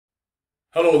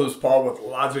Hello, this is Paul with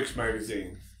Logix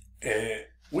Magazine, and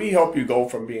we help you go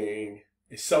from being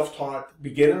a self-taught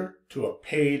beginner to a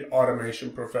paid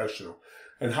automation professional.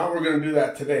 And how we're going to do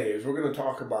that today is we're going to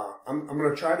talk about, I'm going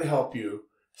to try to help you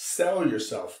sell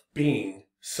yourself being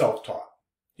self-taught.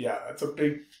 Yeah, that's a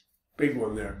big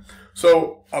one there.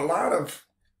 So a lot of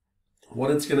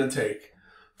what it's going to take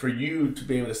for you to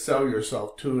be able to sell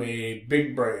yourself to a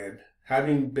big brand,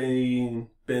 having been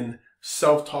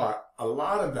self-taught, a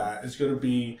lot of that is going to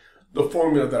be the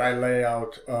formula that I lay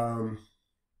out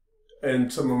in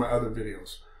some of my other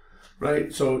videos,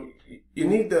 right? So you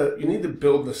need to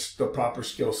build the proper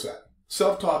skill set.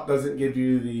 Self-taught doesn't give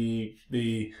you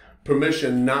the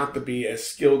permission not to be as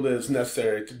skilled as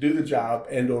necessary to do the job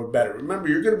and or better. Remember,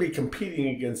 you're going to be competing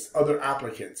against other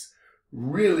applicants.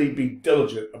 Really be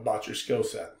diligent about your skill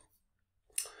set.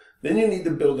 Then you need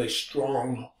to build a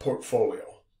strong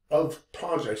portfolio of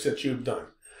projects that you've done.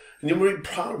 And you're really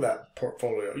proud of that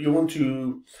portfolio. You want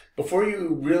to, before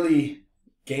you really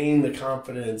gain the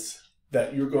confidence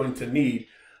that you're going to need,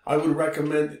 I would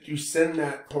recommend that you send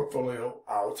that portfolio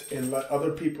out and let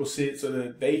other people see it so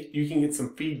that you can get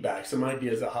some feedback, some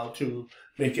ideas of how to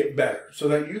make it better. So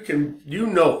that you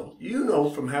know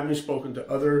from having spoken to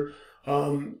other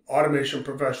automation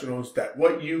professionals that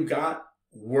what you got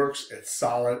works, it's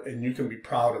solid, and you can be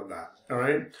proud of that, all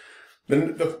right?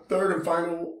 Then the third and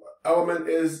final element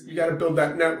is you got to build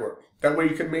that network. That way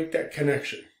you can make that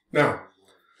connection. Now,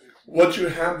 once you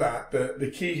have that,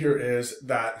 the key here is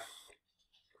that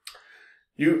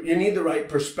you need the right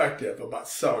perspective about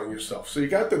selling yourself. So you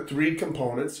got the three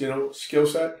components, skill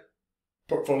set,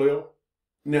 portfolio,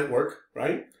 network,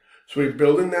 right? So we're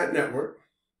building that network.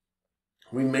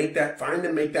 We find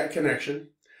and make that connection.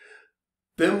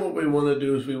 Then what we want to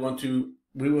do is we want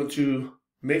to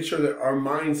make sure that our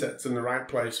mindset's in the right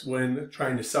place when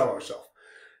trying to sell ourselves.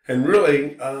 And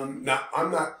really, I'm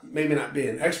maybe not being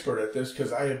an expert at this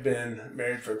because I have been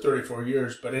married for 34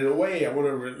 years, but in a way, I want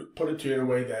to put it to you in a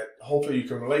way that hopefully you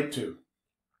can relate to.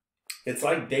 It's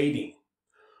like dating.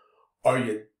 Are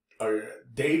you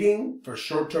dating for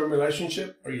short-term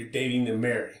relationship, or are you dating to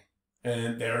marry?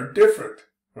 And they're different,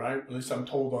 right? At least I'm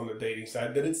told on the dating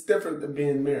side that it's different than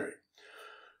being married.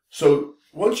 So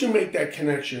once you make that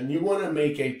connection, you want to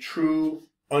make a true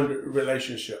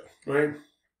relationship, right?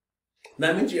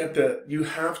 That means you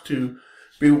have to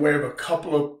be aware of a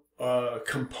couple of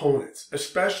components,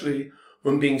 especially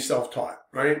when being self-taught,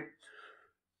 right?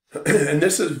 And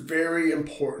this is very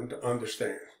important to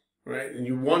understand, right? And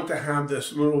you want to have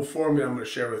this little formula I'm going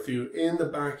to share with you in the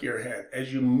back of your head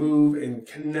as you move and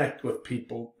connect with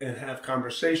people and have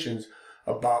conversations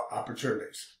about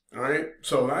opportunities. All right,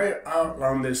 so I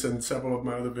outlined this in several of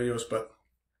my other videos, but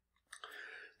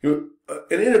an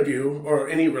interview or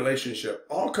any relationship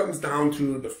all comes down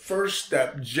to the first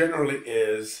step generally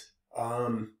is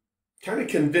kind of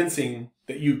convincing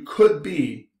that you could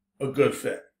be a good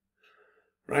fit,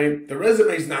 right? The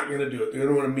resume is not going to do it. They're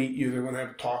going to want to meet you. They're going to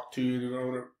have to talk to you. They're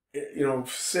going to want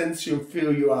to, sense you and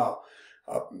feel you out.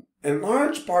 And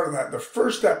large part of that, the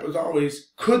first step is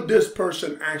always, could this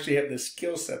person actually have the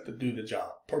skill set to do the job?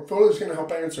 Portfolio is going to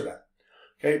help answer that.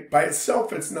 Okay, by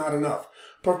itself, it's not enough.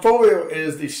 Portfolio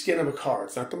is the skin of a car.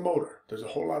 It's not the motor. There's a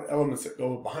whole lot of elements that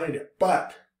go behind it,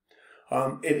 but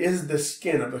it is the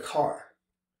skin of the car.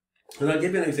 And I'll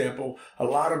give you an example. A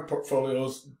lot of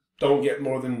portfolios don't get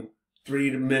more than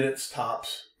 3 minutes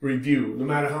tops review, no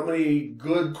matter how many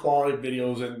good quality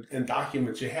videos and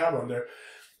documents you have on there.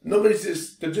 They're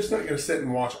just not going to sit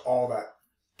and watch all that,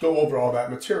 go over all that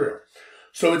material.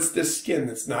 So it's this skin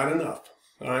that's not enough.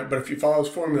 All right. But if you follow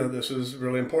this formula, this is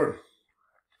really important.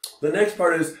 The next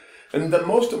part is, and the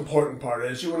most important part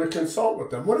is, you want to consult with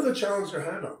them. What are the challenges they're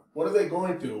having? What are they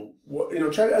going through?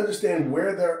 Try to understand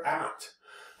where they're at.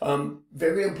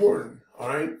 Very important. All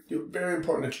right. Very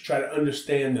important that you try to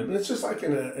understand them. And it's just like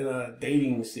in a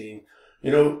dating scene.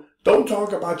 Don't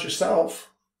talk about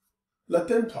yourself. Let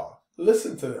them talk.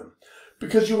 Listen to them,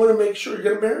 because you want to make sure you're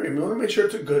going to marry them. You want to make sure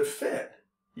it's a good fit.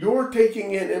 You're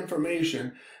taking in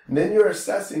information, and then you're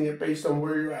assessing it based on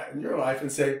where you're at in your life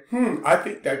and say, I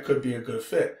think that could be a good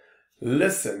fit.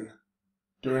 Listen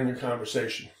during your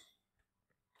conversation.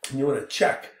 And you want to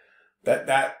check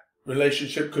that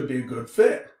relationship could be a good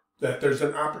fit, that there's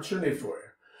an opportunity for you.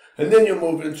 And then you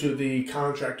move into the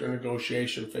contract or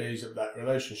negotiation phase of that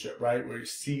relationship, right, where you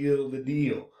seal the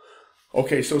deal.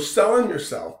 Okay, so selling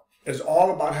yourself is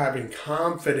all about having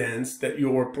confidence that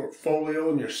your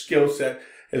portfolio and your skill set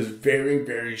is very,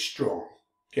 very strong,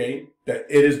 okay? That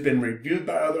it has been reviewed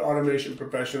by other automation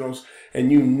professionals,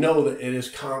 and you know that it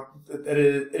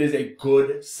is a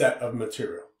good set of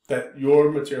material. that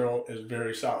your material is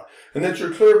very solid, and that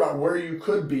you're clear about where you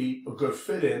could be a good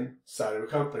fit inside of a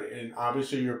company, and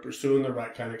obviously you're pursuing the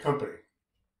right kind of company.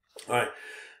 All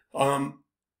right.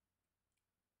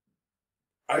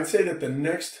 I'd say that the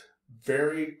next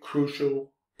very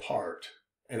crucial part,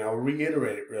 and I'll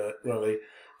reiterate it really.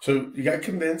 So you got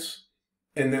convinced,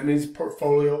 and that means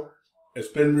portfolio. It's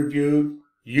been reviewed.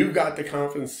 You've got the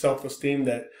confidence, self-esteem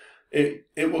that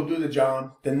it will do the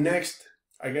job. The next,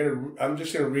 I'm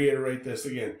just going to reiterate this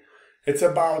again. It's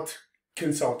about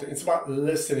consulting. It's about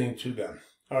listening to them.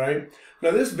 All right.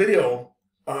 Now this video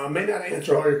may not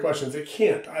answer all your questions. It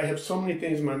can't. I have so many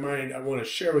things in my mind I want to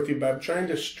share with you, but I'm trying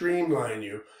to streamline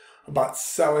you about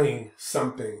selling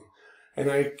something.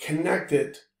 And I connect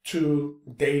it to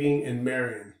dating and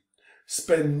marrying.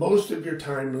 Spend most of your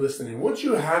time listening. Once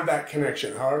you have that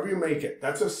connection, however you make it,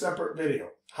 that's a separate video.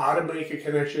 How to make a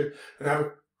connection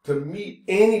and to meet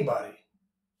anybody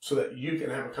so that you can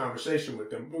have a conversation with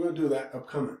them. We're going to do that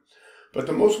upcoming. But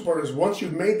the most important is once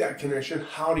you've made that connection,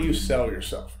 how do you sell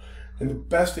yourself? And the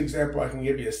best example I can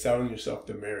give you is selling yourself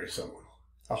to marry someone.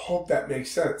 I hope that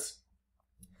makes sense.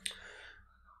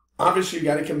 Obviously, you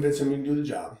got to convince them you can do the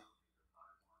job.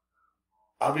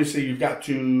 Obviously, you've got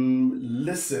to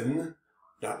listen,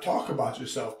 not talk about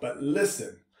yourself, but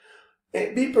listen.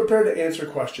 And be prepared to answer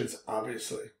questions,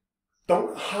 obviously.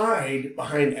 Don't hide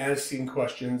behind asking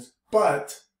questions,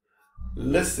 but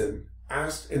listen.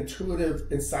 Ask intuitive,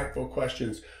 insightful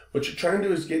questions. What you're trying to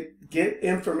do is get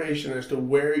information as to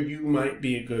where you might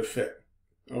be a good fit.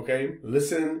 Okay?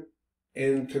 Listen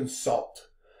and consult.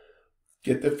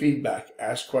 Get the feedback.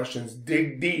 Ask questions.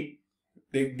 Dig deep.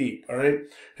 Dig deep. All right?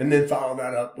 And then follow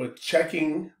that up with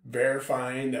checking,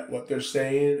 verifying that what they're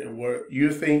saying and what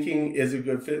you're thinking is a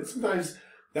good fit. Sometimes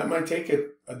that might take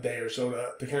a day or so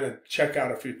to kind of check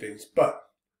out a few things. But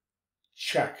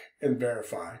check and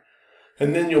verify.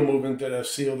 And then you'll move into the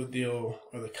seal the deal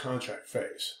or the contract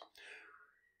phase.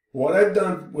 What I've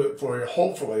done for you,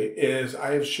 hopefully, is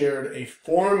I have shared a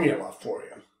formula for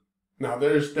you. Now,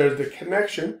 there's the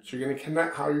connection. So you're going to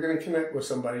connect, how you're going to connect with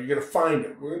somebody. You're going to find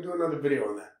them. We're going to do another video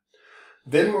on that.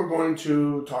 Then we're going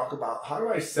to talk about how do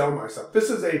I sell myself. This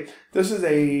is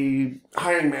a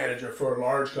hiring manager for a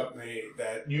large company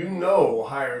that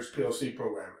hires PLC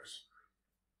programmers.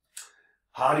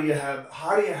 How do you have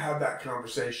that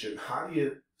conversation? How do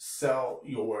you sell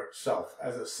yourself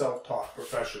as a self-taught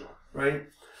professional, right?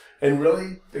 And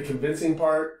really, the convincing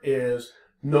part is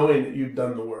knowing that you've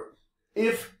done the work.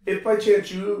 If by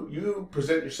chance you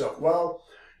present yourself well,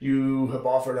 you have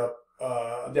offered up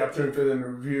the opportunity for them to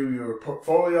review your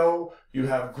portfolio, you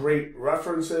have great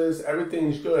references,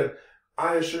 everything's good,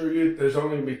 I assure you there's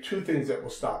only going to be two things that will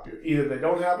stop you. Either they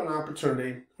don't have an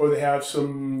opportunity or they have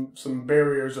some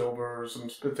barriers over some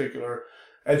particular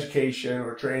education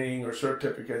or training or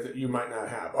certificates that you might not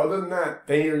have. Other than that,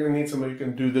 then you're going to need somebody who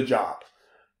can do the job.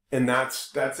 And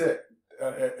that's it.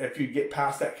 If you get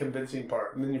past that convincing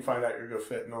part, and then you find out you're a good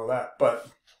fit and all that. But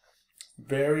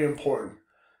very important.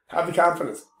 Have the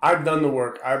confidence. I've done the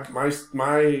work.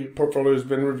 My portfolio has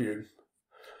been reviewed.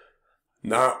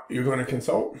 Now you're going to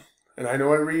consult. And I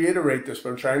know I reiterate this, but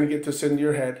I'm trying to get this into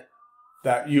your head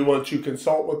that you want to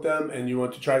consult with them and you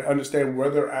want to try to understand where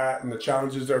they're at and the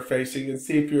challenges they're facing and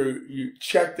see if you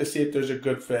check to see if there's a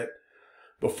good fit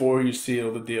before you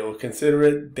seal the deal. Consider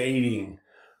it dating,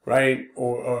 right?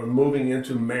 Or moving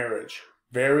into marriage.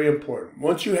 Very important.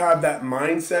 Once you have that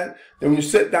mindset, then when you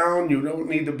sit down, you don't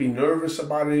need to be nervous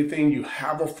about anything. You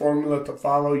have a formula to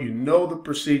follow. You know the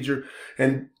procedure.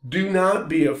 And do not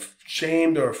be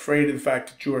ashamed or afraid of the fact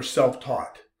that you are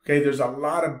self-taught. Okay, there's a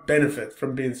lot of benefit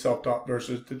from being self-taught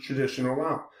versus the traditional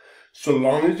route. So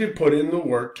long as you put in the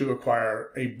work to acquire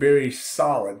a very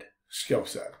solid skill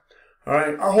set. All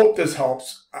right, I hope this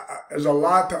helps. There's a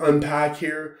lot to unpack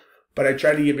here. But I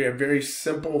try to give you a very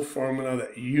simple formula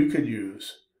that you could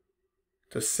use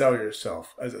to sell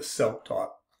yourself as a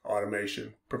self-taught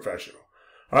automation professional.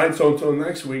 All right, so until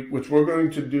next week, which we're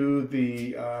going to do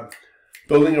the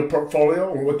building a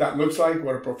portfolio and what that looks like,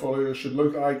 what a portfolio should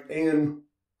look like, and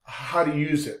how to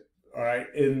use it, all right,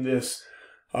 in this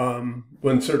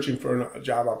when searching for a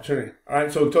job opportunity. All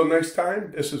right, so until next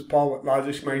time, this is Paul with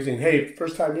Logics Magazine. Hey,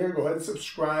 first time here, go ahead and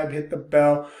subscribe, hit the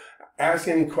bell. Ask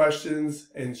any questions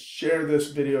and share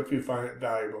this video if you find it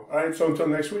valuable. All right, so until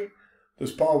next week, this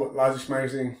is Paul with Logics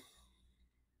Magazine.